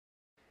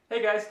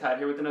Hey guys, Todd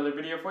here with another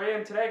video for you,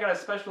 and today I got a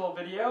special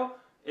video.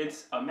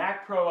 It's a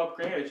Mac Pro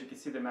upgrade. As you can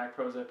see, the Mac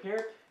Pro's up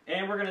here,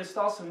 and we're going to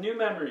install some new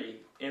memory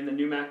in the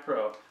new Mac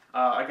Pro.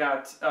 I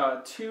got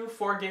two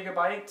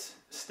 4GB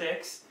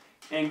sticks,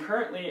 and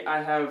currently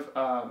I have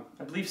I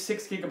believe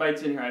 6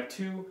 GB in here. I have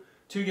two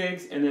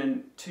gigs and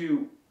then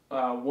two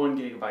 1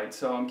 GB.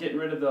 So I'm getting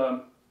rid of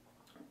the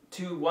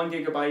two 1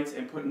 GB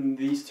and putting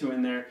these two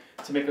in there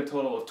to make a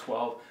total of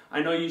 12.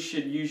 I know you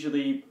should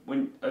usually,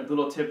 a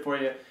little tip for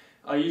you,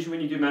 usually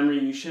when you do memory,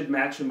 you should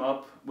match them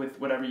up with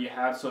whatever you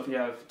have. So if you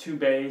have two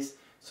bays,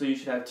 so you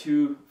should have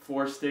two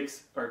 4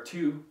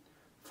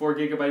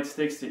 GB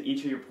sticks in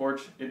each of your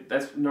ports.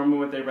 That's normally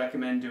what they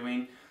recommend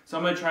doing. So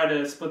I'm going to try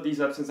to split these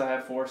up since I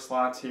have 4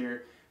 slots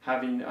here,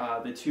 having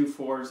the two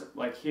 4s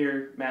like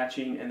here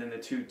matching, and then the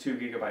two 2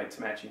 GB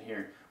matching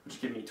here,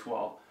 which give me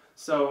 12.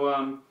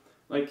 So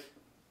I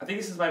think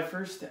this is my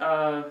first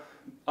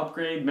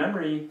upgrade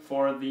memory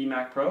for the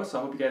Mac Pro, so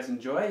I hope you guys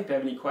enjoy. If you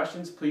have any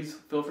questions, please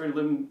feel free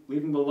to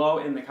leave them below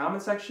in the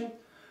comment section.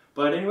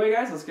 But anyway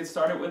guys, let's get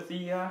started with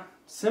the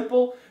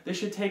simple. This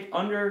should take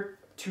under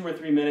 2 or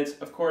 3 minutes.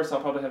 Of course, I'll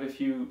probably have a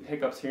few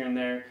hiccups here and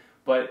there,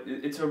 but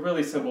it's a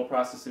really simple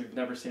process if you've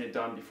never seen it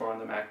done before on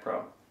the Mac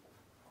Pro.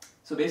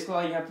 So basically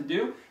all you have to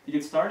do to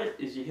get started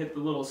is you hit the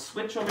little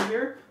switch over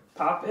here,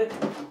 pop it,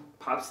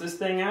 pops this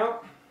thing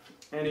out,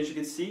 and as you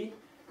can see,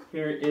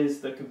 here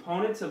is the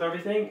components of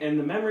everything, and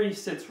the memory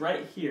sits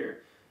right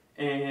here.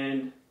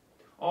 And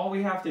all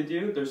we have to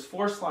do, there's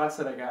 4 slots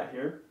that I got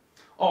here.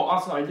 Oh,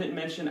 also I didn't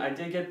mention, I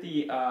did get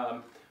the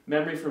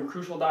memory from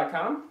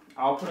Crucial.com.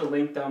 I'll put a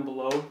link down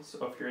below,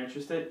 so if you're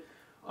interested.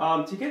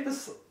 To get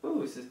this,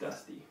 ooh, this is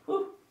dusty.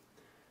 Woo.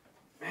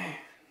 Man,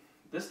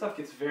 this stuff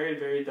gets very,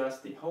 very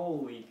dusty.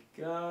 Holy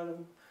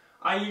God.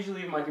 I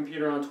usually leave my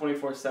computer on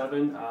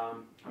 24/7.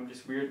 I'm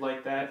just weird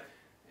like that,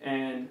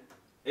 and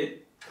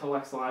it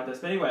collects a lot of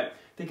dust. But anyway,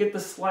 to get the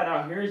slide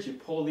out here is you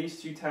pull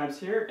these 2 tabs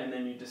here, and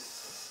then you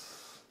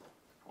just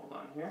hold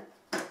on here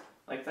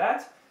like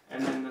that,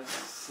 and then the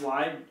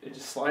slide, it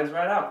just slides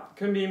right out.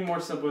 Couldn't be any more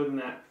simpler than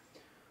that.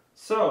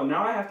 So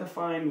now I have to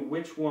find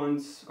which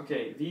ones.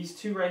 Okay, these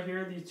 2 right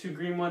here, these 2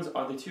 green ones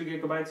are the 2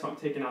 GB, so I'm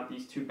taking out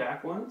these 2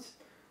 back ones.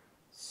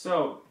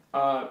 So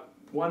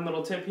one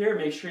little tip here,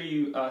 make sure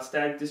you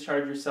static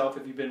discharge yourself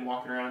if you've been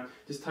walking around.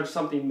 Just touch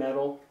something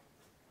metal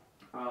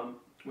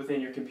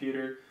within your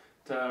computer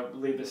to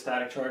relieve the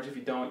static charge. If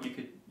you don't, you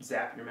could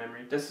zap your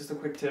memory. That's just a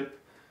quick tip.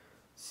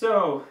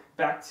 So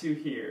back to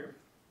here.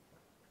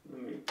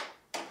 Let me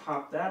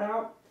pop that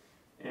out,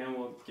 and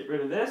we'll get rid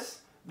of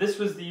this. This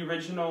was the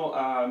original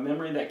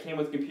memory that came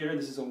with the computer.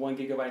 This is a 1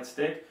 GB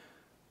stick.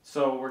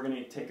 So we're going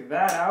to take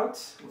that out.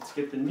 Let's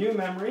get the new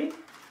memory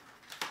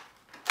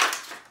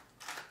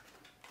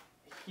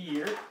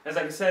here. As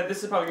I said,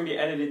 this is probably going to be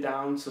edited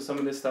down, so some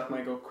of this stuff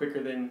might go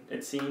quicker than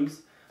it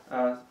seems.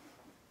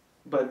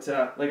 But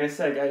like I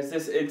said, guys,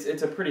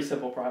 it's a pretty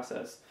simple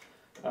process.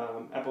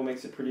 Apple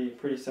makes it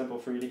pretty simple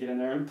for you to get in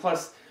there. And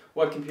plus,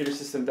 what computer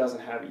system doesn't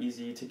have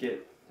easy to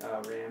get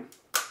RAM?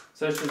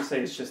 So I shouldn't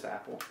say it's just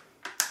Apple.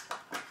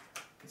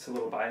 It's a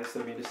little biased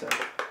of me to say.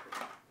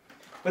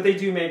 But they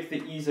do make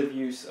the ease of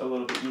use a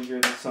little bit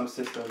easier than some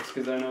systems,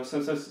 because I know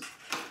some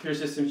computer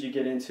systems you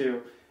get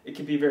into, it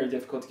can be very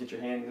difficult to get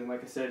your hands in.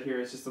 Like I said,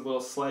 here it's just a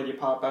little slide you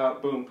pop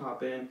out, boom,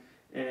 pop in,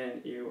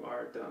 and you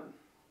are done.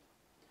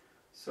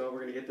 So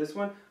we're going to get this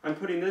one. I'm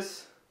putting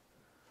this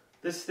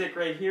stick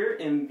right here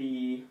in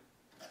the,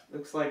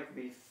 looks like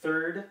the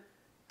 3rd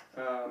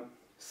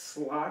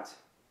slot.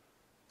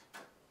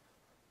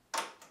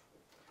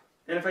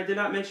 And if I did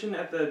not mention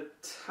at the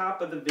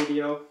top of the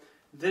video,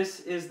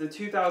 this is the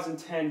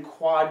 2010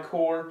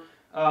 quad-core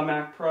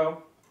Mac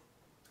Pro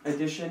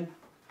edition.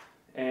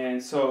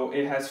 And so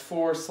it has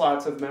 4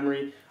 slots of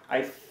memory.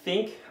 I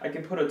think I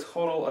can put a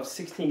total of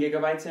 16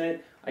 GB in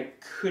it. I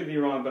could be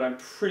wrong, but I'm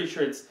pretty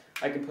sure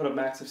I can put a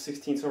max of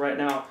 16. So right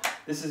now,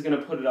 this is going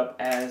to put it up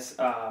as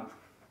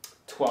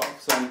 12.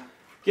 So I'm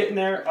getting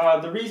there.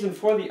 The reason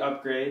for the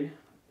upgrade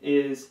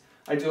is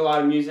I do a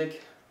lot of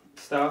music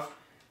stuff,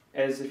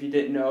 as if you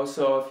didn't know.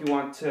 So if you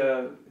want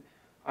to,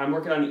 I'm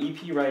working on an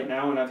EP right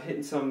now, and I've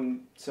hit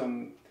some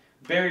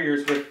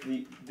barriers with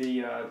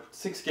the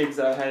 6 gigs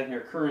that I had in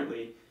here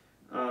currently.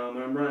 And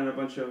I'm running a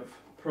bunch of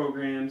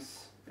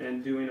programs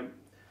and doing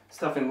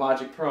stuff in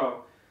Logic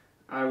Pro.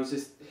 I was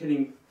just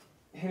hitting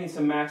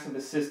some max of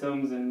the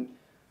systems, and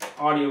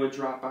audio would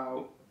drop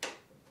out.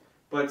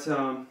 But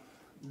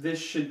this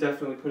should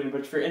definitely put in.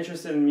 But if you're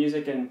interested in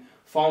music and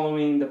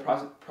following the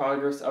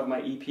progress of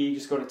my EP,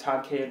 just go to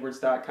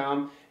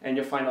toddkedwards.com, and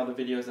you'll find all the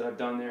videos that I've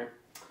done there.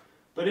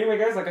 But anyway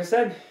guys, like I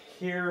said,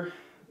 here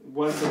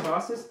was the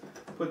process.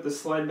 Put the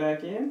slide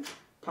back in,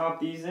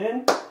 pop these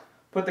in,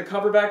 put the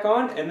cover back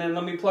on, and then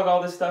let me plug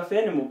all this stuff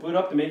in, and we'll boot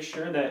up to make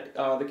sure that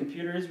the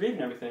computer is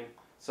reading everything.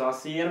 So I'll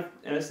see you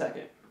in a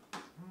second.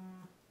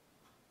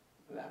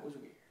 That was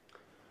weird.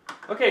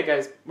 Okay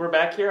guys, we're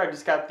back here. I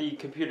just got the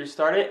computer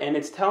started, and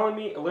it's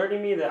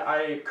alerting me that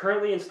I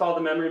currently installed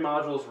the memory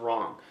modules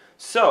wrong.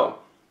 So,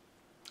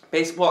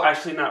 well,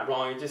 actually not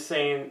wrong. It's just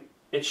saying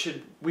it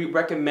should. We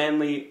recommend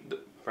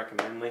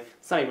recommendly,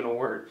 it's not even a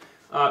word.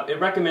 It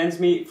recommends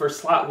me for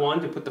slot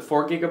 1 to put the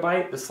 4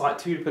 GB, the slot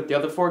 2 to put the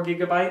other 4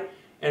 GB,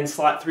 and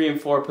slot 3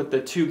 and 4 put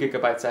the 2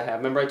 GB I have.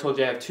 Remember I told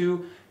you I have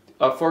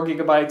 4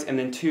 GB and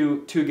then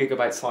two 2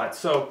 GB slots.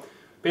 So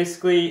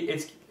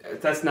basically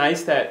that's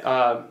nice that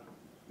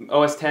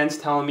OS X's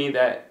telling me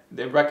that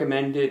the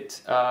recommended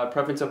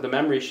preference of the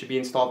memory should be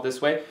installed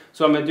this way.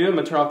 So what I'm going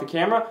to turn off the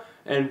camera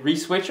and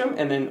re-switch them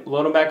and then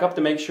load them back up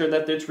to make sure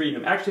that it's reading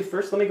them. Actually,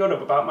 first let me go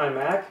to About My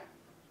Mac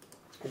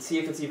and see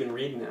if it's even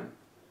reading them.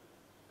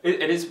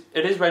 It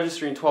is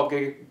registering 12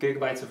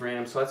 gigabytes of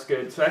RAM, so that's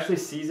good. So it actually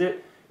sees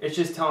it. It's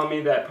just telling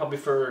me that probably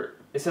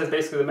it says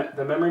basically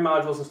the memory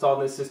modules installed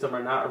in this system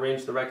are not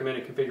arranged the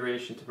recommended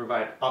configuration to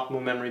provide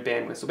optimal memory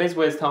bandwidth. So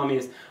basically what it's telling me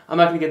is I'm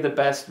not going to get the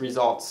best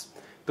results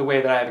the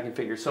way that I have it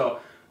configured. So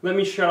let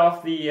me shut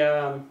off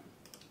the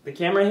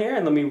camera here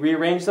and let me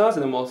rearrange those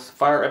and then we'll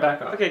fire it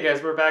back up. Okay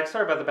guys, we're back.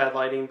 Sorry about the bad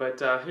lighting, but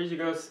here you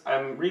go.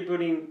 I'm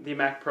rebooting the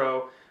Mac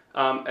Pro.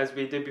 As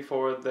we did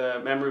before,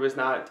 the memory was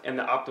not in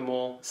the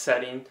optimal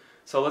setting.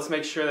 So let's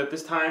make sure that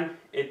this time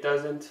it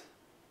doesn't.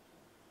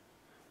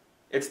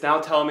 It's now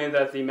telling me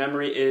that the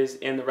memory is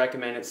in the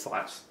recommended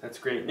slots. That's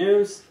great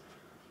news.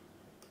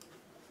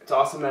 It's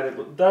awesome that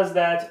it does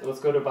that. Let's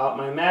go to About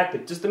My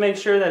Mac just to make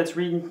sure that it's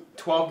reading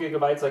 12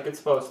 gigabytes like it's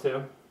supposed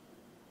to.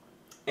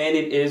 And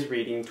it is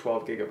reading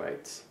 12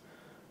 gigabytes.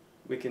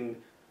 We can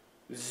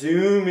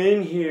zoom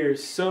in here,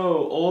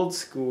 so old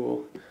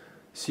school,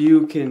 so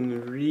you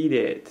can read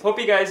it. Hope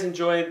you guys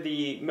enjoyed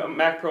the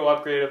Mac Pro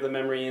upgrade of the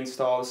memory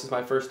install. This is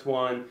my first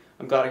one.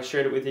 I'm glad I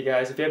shared it with you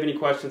guys. If you have any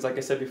questions, like I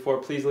said before,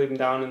 please leave them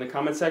down in the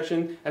comment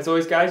section. As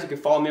always, guys, you can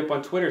follow me up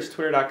on Twitter. It's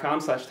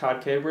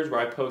twitter.com/ToddKedwards,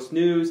 where I post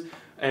news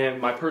and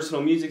my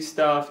personal music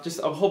stuff, just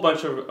a whole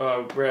bunch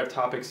of rare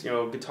topics,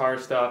 guitar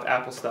stuff,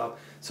 Apple stuff.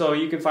 So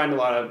you can find a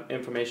lot of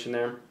information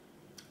there.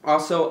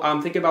 Also,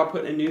 I'm thinking about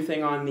putting a new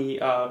thing on the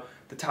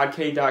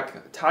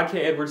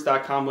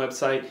ToddKedwards.com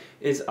website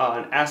is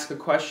an ask a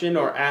question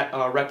or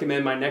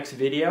recommend my next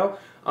video.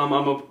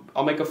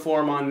 I'll make a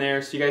form on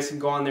there so you guys can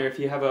go on there. If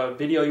you have a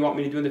video you want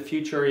me to do in the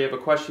future or you have a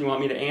question you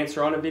want me to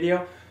answer on a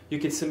video, you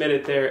can submit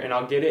it there and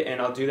I'll get it and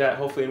I'll do that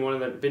hopefully in one of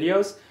the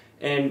videos.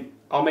 And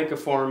I'll make a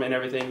form and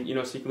everything,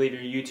 so you can leave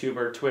your YouTube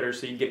or Twitter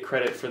so you get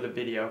credit for the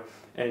video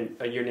and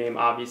your name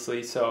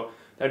obviously. So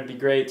that'd be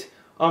great.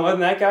 Other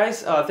than that,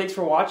 guys, thanks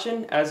for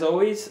watching. As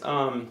always,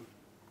 I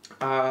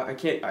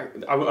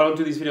don't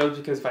do these videos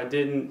because if I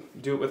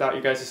didn't do it without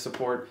you guys'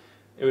 support,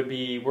 it would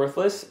be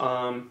worthless.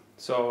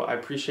 So I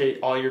appreciate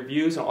all your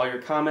views, all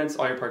your comments,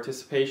 all your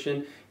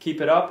participation.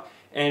 Keep it up.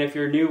 And if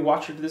you're a new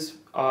watcher to this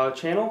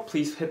channel,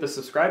 please hit the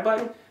subscribe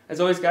button. As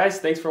always, guys,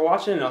 thanks for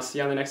watching, and I'll see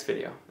you on the next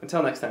video.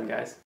 Until next time, guys.